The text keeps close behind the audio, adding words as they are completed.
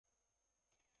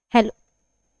Hello,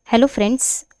 hello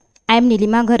friends. I am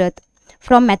Nilima Gharat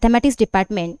from Mathematics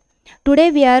Department.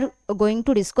 Today we are going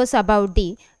to discuss about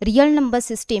the real number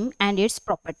system and its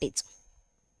properties.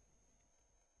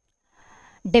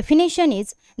 Definition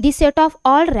is the set of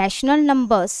all rational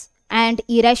numbers and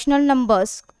irrational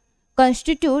numbers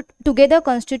constitute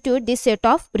the set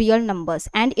of real numbers,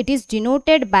 and it is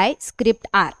denoted by script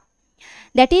R.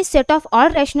 That is, set of all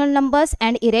rational numbers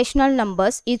and irrational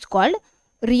numbers is called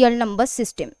real number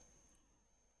system.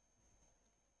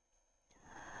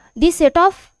 The set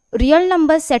of real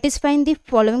numbers satisfying the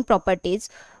following properties.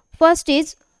 First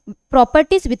is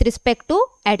properties with respect to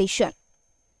addition.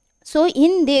 So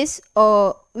in this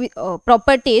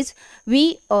properties,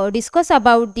 we discuss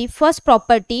about the first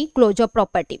property, closure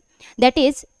property. That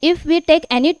is, if we take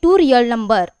any two real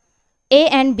number a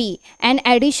and b, and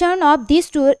addition of these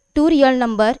two real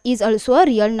number is also a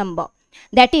real number.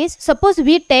 That is, suppose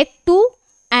we take 2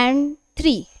 and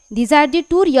 3. These are the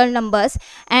two real numbers,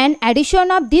 and addition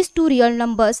of these two real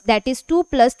numbers, that is 2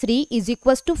 plus 3 is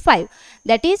equals to 5.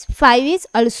 That is, 5 is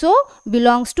also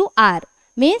belongs to R.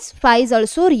 Means 5 is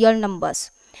also real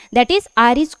numbers. That is,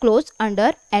 R is closed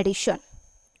under addition.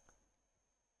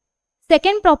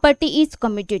 Second property is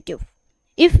commutative.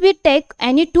 If we take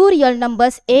any two real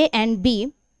numbers a and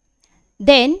b,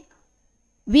 then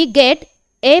we get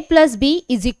a plus b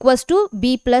is equals to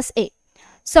b plus a.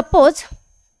 Suppose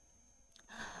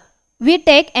we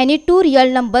take any two real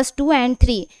numbers 2 and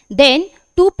 3, then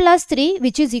 2 plus 3,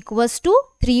 which is equals to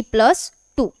 3 plus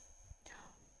 2.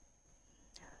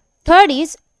 Third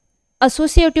is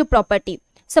associative property.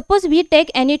 Suppose we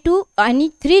take any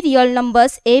three real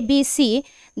numbers a, b, c,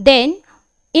 then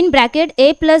in bracket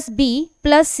a plus b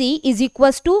plus c is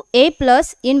equals to a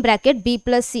plus in bracket b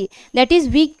plus c. That is,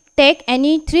 we take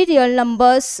any three real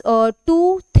numbers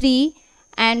 2, 3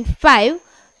 and 5.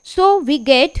 So we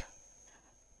get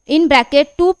in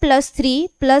bracket 2 plus 3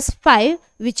 plus 5,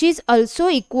 which is also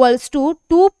equals to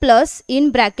 2 plus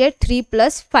in bracket 3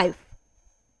 plus 5.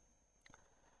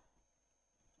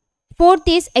 Fourth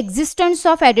is existence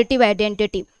of additive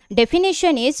identity.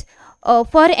 Definition is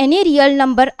for any real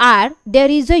number R, there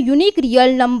is a unique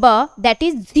real number, that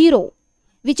is 0,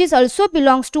 which is also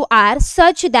belongs to R,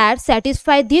 such that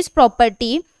satisfy this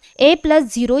property a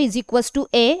plus 0 is equals to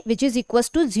a, which is equals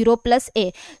to 0 plus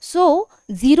a. So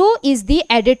 0 is the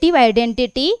additive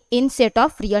identity in set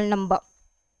of real number.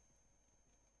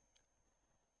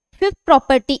 Fifth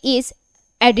property is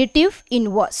additive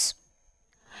inverse.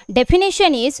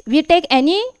 Definition is, we take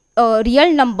any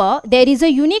real number, there is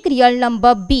a unique real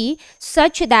number b,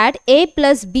 such that a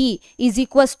plus b is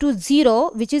equals to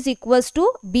 0, which is equals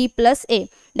to b plus a.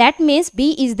 That means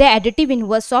b is the additive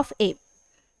inverse of a.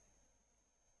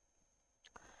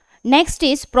 Next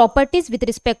is properties with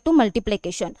respect to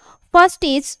multiplication. First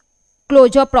is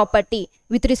closure property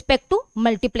with respect to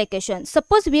multiplication.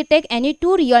 Suppose we take any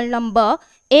two real number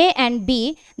a and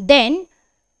b, then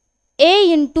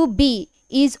a into b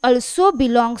is also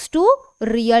belongs to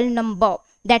real number.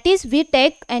 That is, we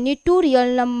take any two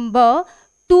real number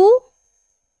 2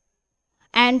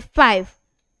 and 5,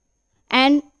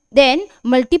 and then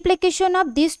multiplication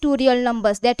of these two real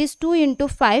numbers, that is 2 into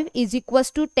 5 is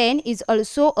equals to 10, is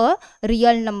also a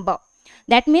real number.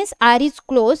 That means R is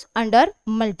closed under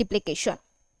multiplication.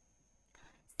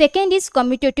 Second is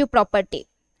commutative property.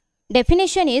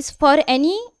 Definition is, for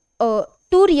any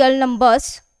two real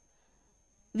numbers,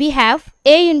 we have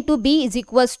a into b is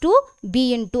equals to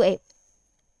b into a.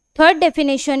 Third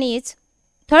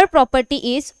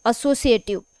property is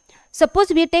associative. Suppose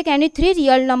we take any three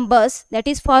real numbers, that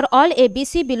is for all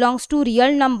abc belongs to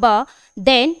real number,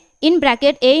 then in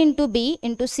bracket a into b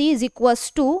into c is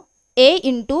equals to a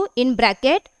into in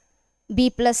bracket b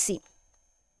plus c.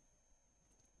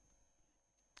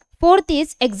 Fourth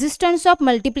is existence of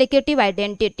multiplicative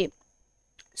identity.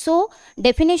 So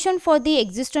definition for the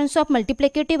existence of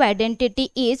multiplicative identity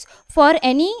is, for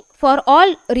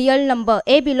all real number,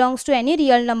 a belongs to any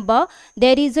real number,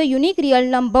 there is a unique real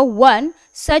number 1,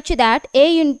 such that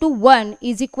a into 1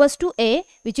 is equals to a,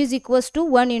 which is equals to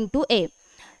 1 into a.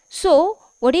 So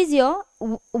what is your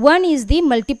 1 is the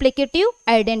multiplicative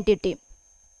identity.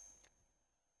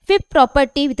 Fifth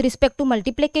property with respect to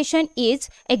multiplication is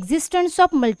existence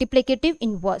of multiplicative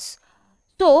inverse.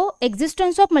 So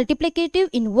existence of multiplicative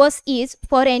inverse is,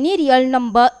 for any real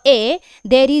number a,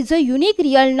 there is a unique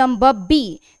real number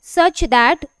b, such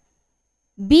that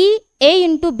a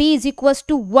into b is equals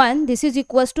to 1, this is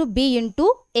equals to b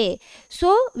into a.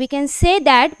 So we can say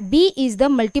that b is the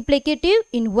multiplicative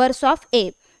inverse of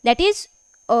a. That is,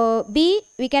 b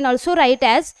we can also write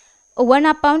as 1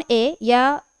 upon a,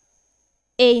 yeah,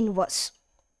 a inverse.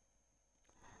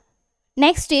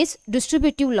 Next is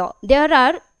distributive law. There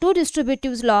are two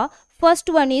distributive law. First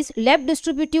one is left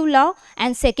distributive law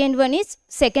and second one is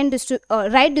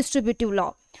right distributive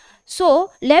law.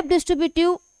 So left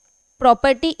distributive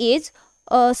property is,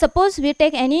 suppose we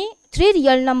take any three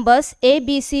real numbers a,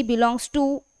 b, c belongs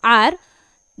to R,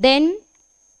 then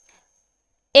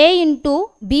a into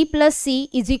b plus c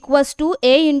is equals to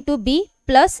a into b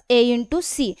plus a into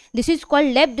c. This is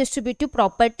called left distributive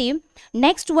property.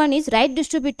 Next one is right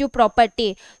distributive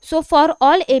property. So for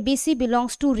all ABC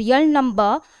belongs to real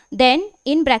number, then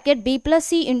in bracket b plus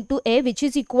c into a, which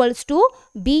is equals to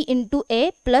b into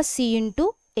a plus c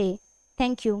into a.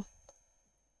 Thank you.